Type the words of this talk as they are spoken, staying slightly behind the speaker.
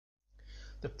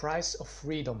The price of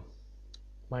freedom.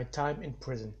 My time in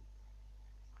prison.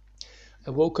 I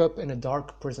woke up in a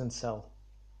dark prison cell.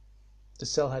 The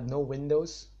cell had no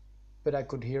windows, but I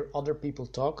could hear other people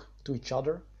talk to each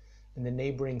other in the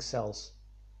neighboring cells.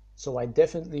 So I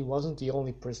definitely wasn't the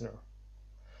only prisoner.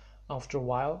 After a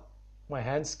while, my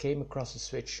hands came across a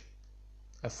switch.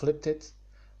 I flipped it,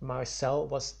 and my cell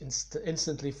was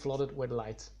instantly flooded with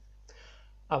light.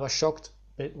 I was shocked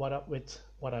with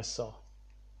what I saw.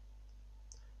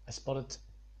 I spotted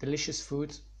delicious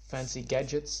food, fancy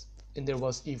gadgets, and there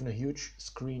was even a huge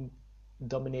screen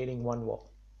dominating one wall.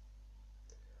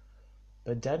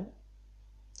 But then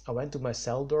I went to my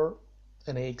cell door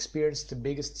and I experienced the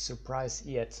biggest surprise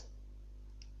yet.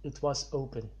 It was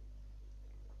open.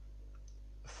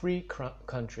 A free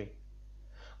country.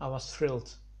 I was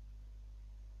thrilled.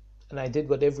 And I did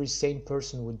what every sane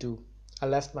person would do. I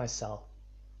left my cell.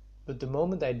 But the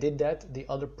moment I did that, the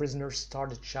other prisoners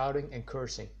started shouting and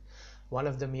cursing. One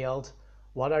of them yelled,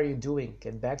 "What are you doing?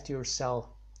 Get back to your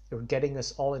cell. You're getting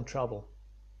us all in trouble."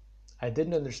 I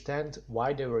didn't understand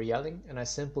why they were yelling, and I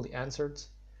simply answered,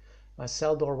 "My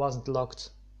cell door wasn't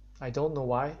locked. I don't know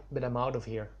why, but I'm out of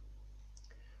here."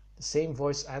 The same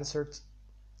voice answered,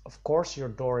 "Of course your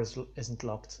door isn't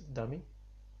locked, dummy."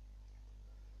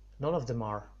 None of them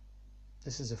are.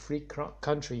 This is a free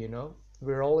country, you know.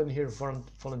 We're all in here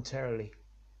voluntarily.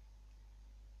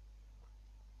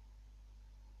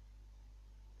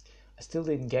 I still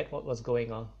didn't get what was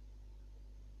going on.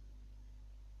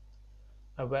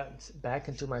 I went back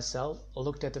into my cell,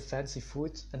 looked at the fancy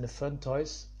food and the fun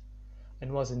toys,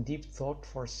 and was in deep thought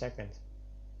for a second.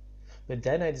 But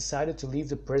then I decided to leave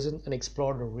the prison and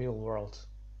explore the real world.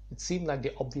 It seemed like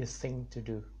the obvious thing to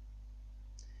do.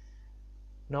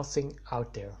 Nothing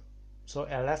out there. So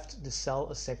I left the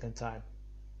cell a second time.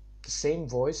 The same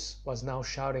voice was now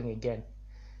shouting again.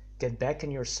 "Get back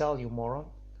in your cell, you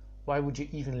moron. Why would you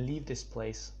even leave this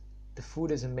place? The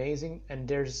food is amazing and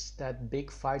there's that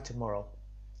big fight tomorrow.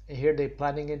 I hear they're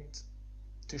planning it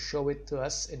to show it to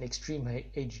us in extreme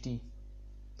HD.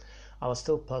 I was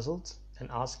still puzzled and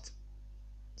asked,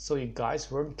 "So you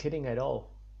guys weren't kidding at all?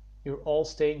 You're all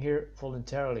staying here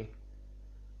voluntarily.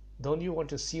 Don't you want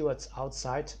to see what's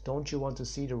outside? Don't you want to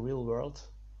see the real world?"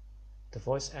 The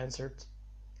voice answered,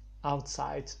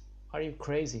 "Outside? Are you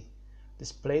crazy?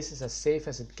 This place is as safe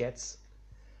as it gets.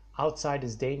 Outside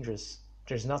is dangerous.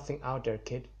 There's nothing out there,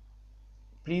 kid.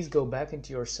 Please go back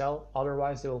into your cell,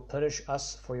 otherwise they will punish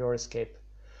us for your escape.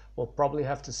 We'll probably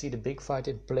have to see the big fight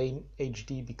in plain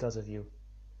HD because of you."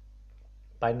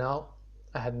 By now,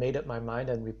 I had made up my mind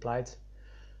and replied,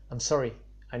 "I'm sorry,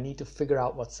 I need to figure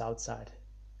out what's outside."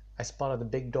 I spotted a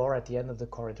big door at the end of the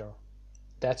corridor.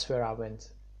 That's where I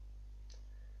went.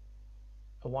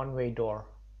 A one-way door.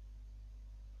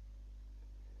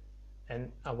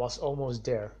 And I was almost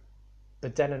there.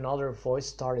 But then another voice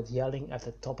started yelling at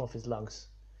the top of his lungs.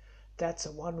 "That's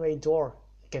a one-way door.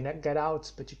 You can get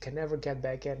out, but you can never get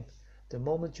back in. The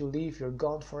moment you leave, you're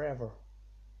gone forever."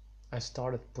 I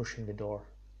started pushing the door.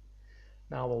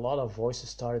 Now a lot of voices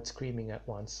started screaming at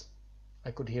once.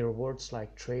 I could hear words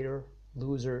like traitor,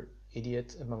 loser,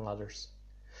 idiot, among others.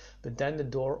 But then the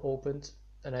door opened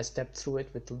and I stepped through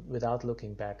it without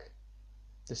looking back.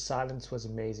 The silence was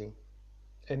amazing.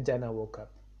 And then I woke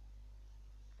up.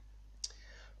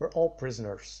 We're all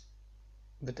prisoners,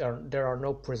 but there are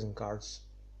no prison guards.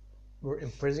 We're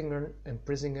imprisoning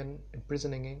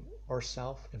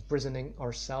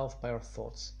ourselves by our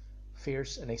thoughts,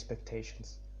 fears, and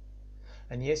expectations.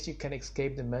 And yes, you can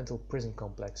escape the mental prison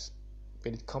complex,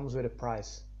 but it comes with a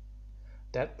price.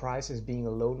 That price is being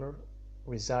a loner,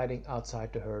 residing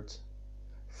outside the herd.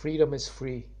 Freedom is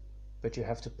free, but you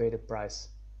have to pay the price.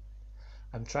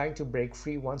 I'm trying to break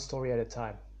free one story at a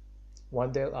time.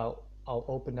 One day I'll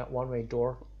open that one-way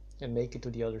door and make it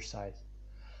to the other side.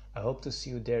 I hope to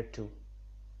see you there too.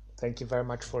 Thank you very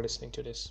much for listening to this.